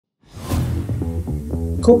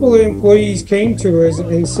couple of employees came to us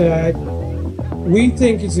and said, we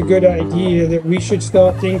think it's a good idea that we should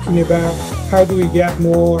start thinking about how do we get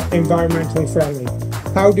more environmentally friendly?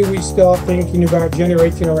 How do we start thinking about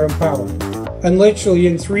generating our own power? And literally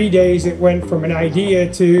in 3 days it went from an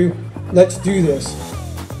idea to let's do this.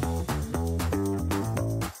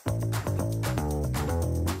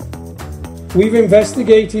 We've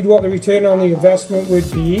investigated what the return on the investment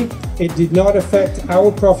would be. It did not affect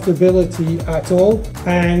our profitability at all,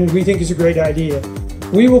 and we think it's a great idea.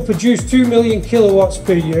 We will produce 2 million kilowatts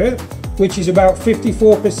per year, which is about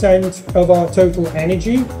 54% of our total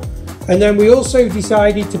energy. And then we also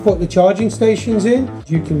decided to put the charging stations in.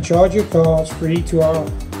 You can charge your cars free to our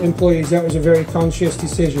employees. That was a very conscious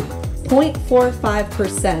decision.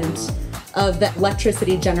 0.45% of the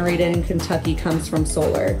electricity generated in Kentucky comes from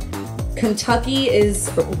solar. Kentucky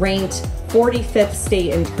is ranked 45th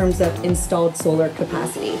state in terms of installed solar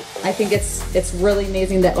capacity. I think it's really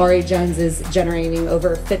amazing that R.A Jones is generating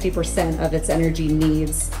over 50% of its energy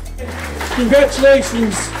needs.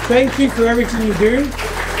 Congratulations. Thank you for everything you do.